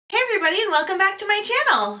everybody and welcome back to my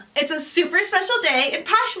channel. It's a super special day in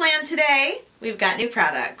Poshland today. We've got new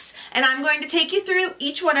products and I'm going to take you through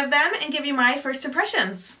each one of them and give you my first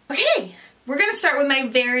impressions. Okay, we're going to start with my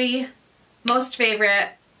very most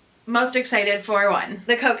favorite, most excited for one,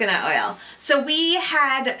 the coconut oil. So we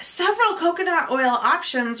had several coconut oil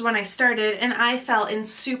options when I started and I fell in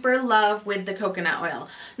super love with the coconut oil.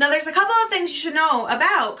 Now there's a couple of things you should know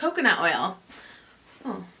about coconut oil.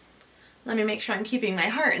 Oh. Let me make sure I'm keeping my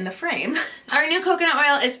heart in the frame. Our new coconut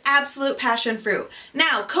oil is absolute passion fruit.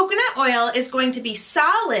 Now, coconut oil is going to be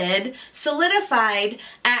solidified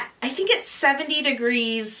at, I think it's 70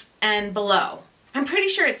 degrees and below. I'm pretty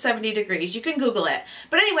sure it's 70 degrees. You can Google it.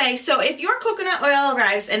 But anyway, so if your coconut oil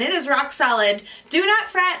arrives and it is rock solid, do not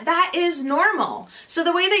fret, that is normal. So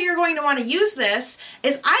the way that you're going to want to use this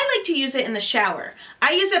is I like to use it in the shower.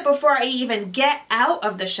 I use it before I even get out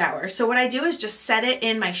of the shower. So what I do is just set it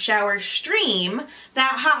in my shower stream.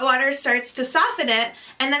 That hot water starts to soften it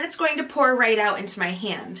and then it's going to pour right out into my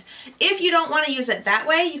hand. If you don't want to use it that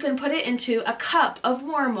way, you can put it into a cup of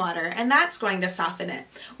warm water and that's going to soften it.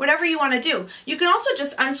 Whatever you want to do. You can also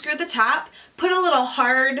just unscrew the top, put a little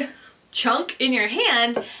hard chunk in your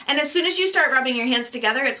hand, and as soon as you start rubbing your hands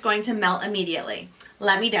together, it's going to melt immediately.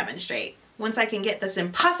 Let me demonstrate. Once I can get this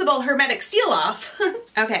impossible hermetic seal off.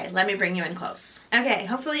 Okay, let me bring you in close. Okay,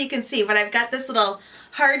 hopefully you can see, but I've got this little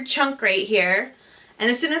hard chunk right here, and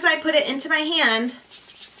as soon as I put it into my hand,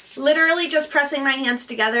 literally just pressing my hands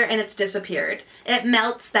together and it's disappeared. It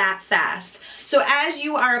melts that fast. So as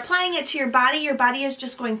you are applying it to your body is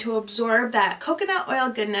just going to absorb that coconut oil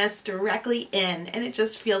goodness directly in and it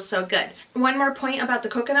just feels so good. One more point about the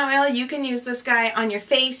coconut oil, you can use this guy on your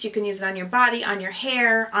face, you can use it on your body, on your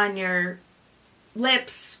hair, on your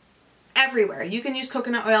lips, everywhere. You can use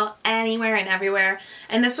coconut oil anywhere and everywhere,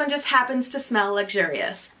 and this one just happens to smell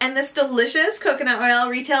luxurious. And this delicious coconut oil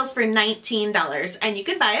retails for $19, and you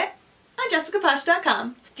can buy it on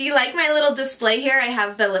jessicaposh.com. Do you like my little display here? I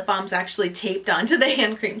have the lip balms actually taped onto the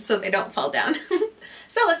hand cream so they don't fall down.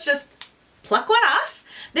 So let's just pluck one off.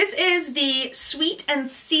 This is the Sweet and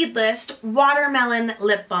Seedless Watermelon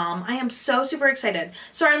Lip Balm. I am so super excited.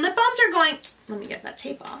 So our lip balms are going, let me get that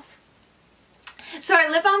tape off. So our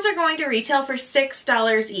lip balms are going to retail for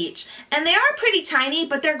 $6 each. And they are pretty tiny,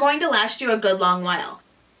 but they're going to last you a good long while.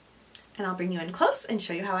 And I'll bring you in close and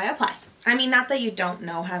show you how I apply. I mean, not that you don't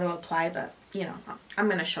know how to apply, but, you know, I'm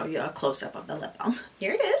going to show you a close-up of the lip balm.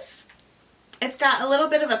 Here it is. It's got a little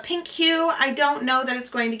bit of a pink hue. I don't know that it's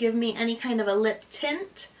going to give me any kind of a lip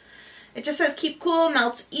tint. It just says keep cool,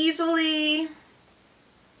 melts easily.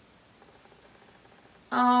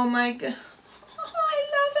 Oh my god.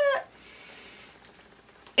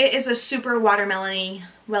 It is a super watermelon-y,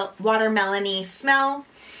 watermelon-y smell.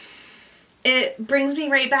 It brings me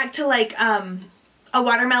right back to like a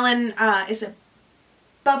watermelon, is it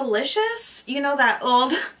Bubblicious? You know that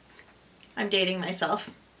old, I'm dating myself,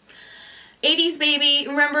 80s baby,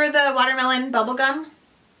 remember the watermelon bubblegum?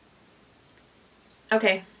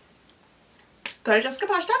 Okay, go to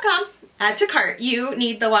jessicaposh.com, add to cart, you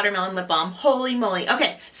need the watermelon lip balm, holy moly.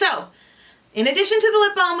 Okay, so in addition to the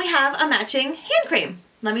lip balm we have a matching hand cream.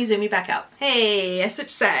 Let me zoom you back out. Hey, I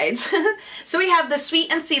switched sides. So we have the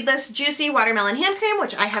Sweet and Seedless Juicy Watermelon Hand Cream,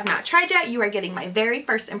 which I have not tried yet. You are getting my very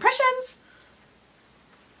first impressions.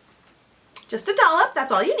 Just a dollop,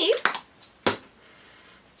 that's all you need.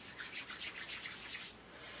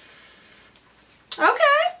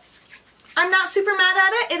 Okay. I'm not super mad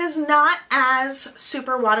at it. It is not as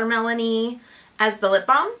super watermelon-y as the lip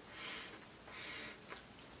balm.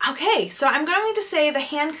 Okay, so I'm going to say the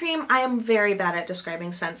hand cream, I am very bad at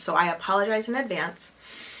describing scents, so I apologize in advance.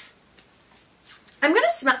 I'm going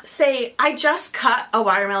to say I just cut a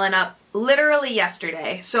watermelon up literally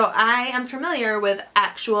yesterday, so I am familiar with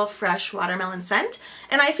actual fresh watermelon scent,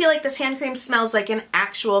 and I feel like this hand cream smells like an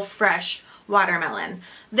actual fresh watermelon.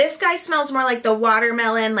 This guy smells more like the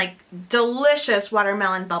watermelon, like delicious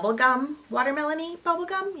watermelon bubblegum, watermelon-y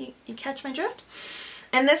bubblegum, you catch my drift?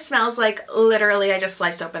 And this smells like literally I just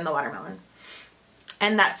sliced open the watermelon.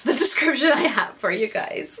 And that's the description I have for you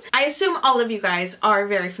guys. I assume all of you guys are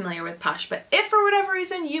very familiar with Posh, but if for whatever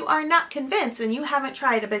reason you are not convinced and you haven't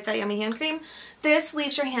tried a Big Fat Yummy hand cream, this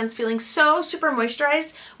leaves your hands feeling so super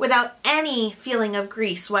moisturized without any feeling of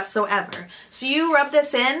grease whatsoever. So you rub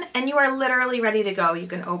this in and you are literally ready to go. You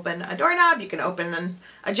can open a doorknob, you can open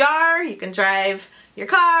a jar, you can drive your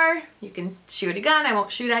car, you can shoot a gun. I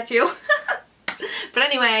won't shoot at you. But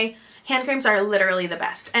anyway, hand creams are literally the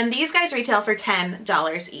best. And these guys retail for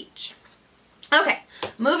 $10 each. Okay,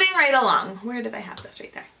 moving right along. Where did I have this?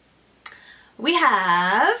 Right there. We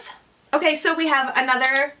have, okay, so we have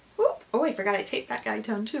another, whoop, Oh, I forgot I taped that guy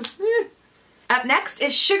down too. Up next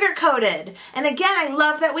is Sugar Coated. And again, I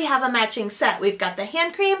love that we have a matching set. We've got the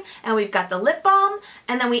hand cream and we've got the lip balm.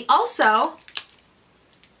 And then we also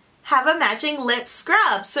have a matching lip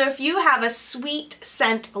scrub. So if you have a sweet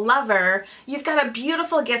scent lover, you've got a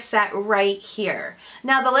beautiful gift set right here.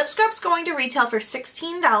 Now the lip scrub's going to retail for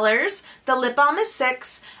 $16, the lip balm is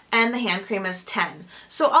 $6, and the hand cream is $10.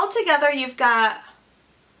 So altogether you've got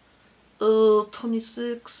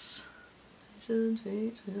 26, 27,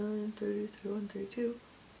 28, 29, 30, 31, 32.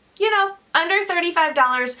 You know, under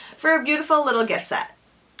 $35 for a beautiful little gift set.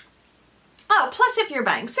 Oh, plus if you're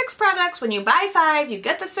buying 6 products, when you buy 5, you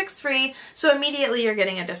get the 6th free, so immediately you're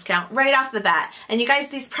getting a discount right off the bat. And you guys,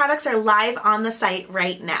 these products are live on the site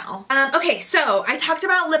right now. Okay, so I talked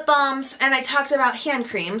about lip balms and I talked about hand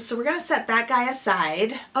creams, so we're gonna set that guy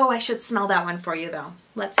aside. Oh, I should smell that one for you though.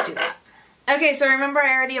 Let's do that. Okay, so remember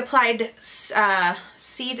I already applied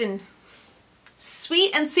sweet and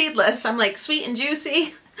seedless. I'm like sweet and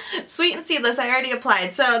juicy. Sweet and seedless I already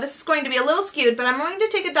applied, so this is going to be a little skewed, but I'm going to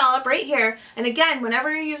take a dollop right here. And again,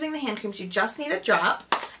 whenever you're using the hand creams, you just need a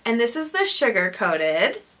drop. And this is the Sugar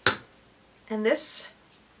Coated. And this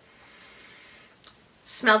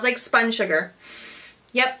smells like spun sugar.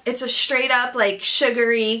 Yep, it's a straight up like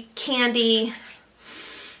sugary, candy,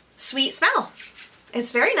 sweet smell.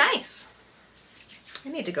 It's very nice. I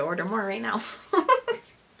need to go order more right now.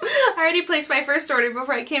 I already placed my first order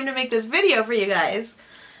before I came to make this video for you guys.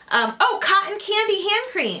 Oh, cotton candy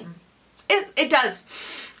hand cream. It does.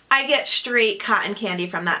 I get straight cotton candy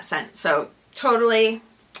from that scent. So totally,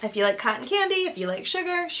 if you like cotton candy, if you like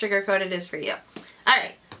sugar, Sugar Coated is for you.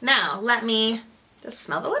 Alright, now let me just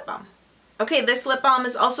smell the lip balm. Okay, this lip balm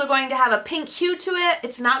is also going to have a pink hue to it.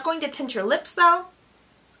 It's not going to tint your lips though.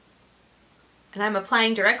 And I'm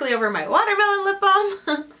applying directly over my watermelon lip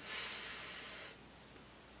balm.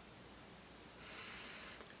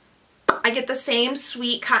 I get the same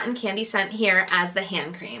sweet cotton candy scent here as the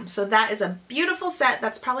hand cream. So that is a beautiful set.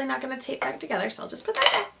 That's probably not going to tape back together, so I'll just put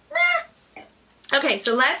that back. Okay,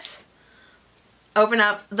 so let's open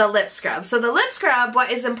up the lip scrub. So the lip scrub,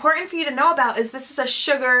 what is important for you to know about is this is a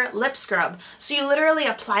sugar lip scrub. So you literally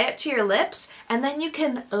apply it to your lips and then you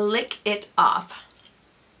can lick it off.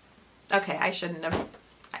 Okay, I shouldn't have.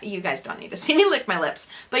 You guys don't need to see me lick my lips,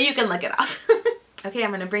 but you can lick it off. Okay,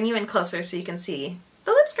 I'm going to bring you in closer so you can see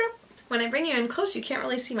the lip scrub. When I bring you in close, you can't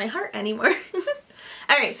really see my heart anymore.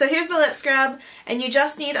 Alright, so here's the lip scrub, and you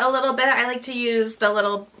just need a little bit. I like to use the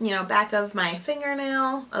little, back of my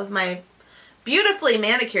fingernail, of my beautifully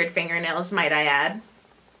manicured fingernails, might I add.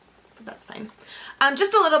 But that's fine.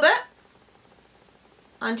 Just a little bit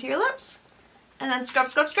onto your lips, and then scrub,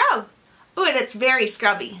 scrub, scrub. Ooh, and it's very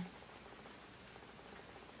scrubby.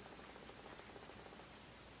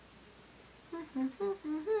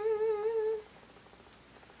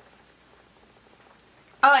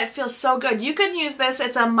 Oh, it feels so good. You can use this.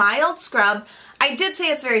 It's a mild scrub. I did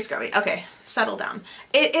say it's very scrubby. Okay, settle down.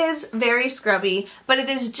 It is very scrubby, but it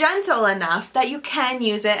is gentle enough that you can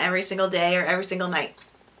use it every single day or every single night.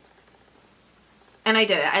 And I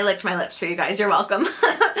did it. I licked my lips for you guys. You're welcome.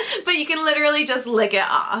 But you can literally just lick it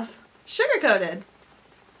off. Sugar Coated.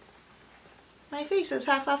 My face is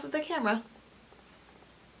half off of the camera.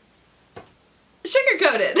 Sugar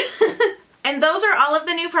Coated. And those are all of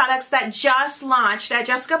the new products that just launched at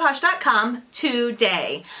jessicaposh.com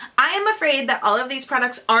today. I am afraid that all of these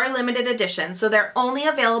products are limited edition, so they're only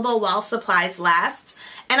available while supplies last.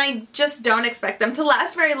 And I just don't expect them to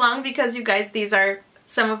last very long because, you guys, these are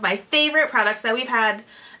some of my favorite products that we've had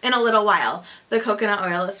in a little while. The coconut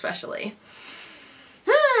oil especially.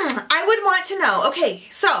 I would want to know, okay,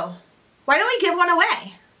 so why don't we give one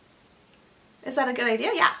away? Is that a good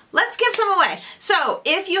idea? Yeah. Let's give some away. So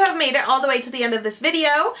if you have made it all the way to the end of this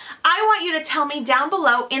video, I want you to tell me down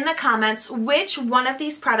below in the comments which one of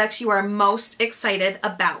these products you are most excited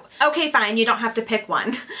about. Okay, fine. You don't have to pick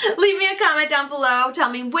one. Leave me a comment down below.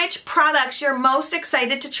 Tell me which products you're most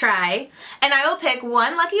excited to try, and I will pick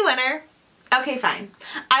one lucky winner. Okay, fine.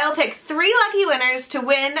 I will pick 3 lucky winners to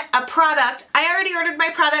win a product. I already ordered my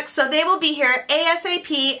products, so they will be here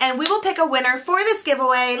ASAP, and we will pick a winner for this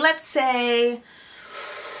giveaway, let's say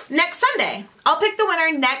next Sunday. I'll pick the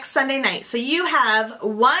winner next Sunday night. So you have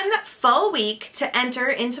 1 full week to enter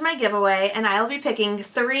into my giveaway, and I'll be picking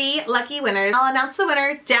 3 lucky winners. I'll announce the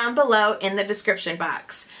winner down below in the description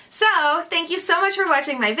box. So thank you so much for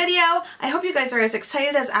watching my video. I hope you guys are as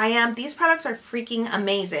excited as I am. These products are freaking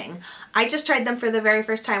amazing. I just tried them for the very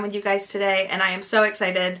first time with you guys today, and I am so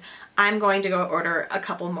excited. I'm going to go order a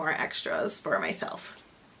couple more extras for myself.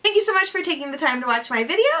 Thank you so much for taking the time to watch my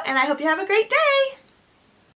video, and I hope you have a great day.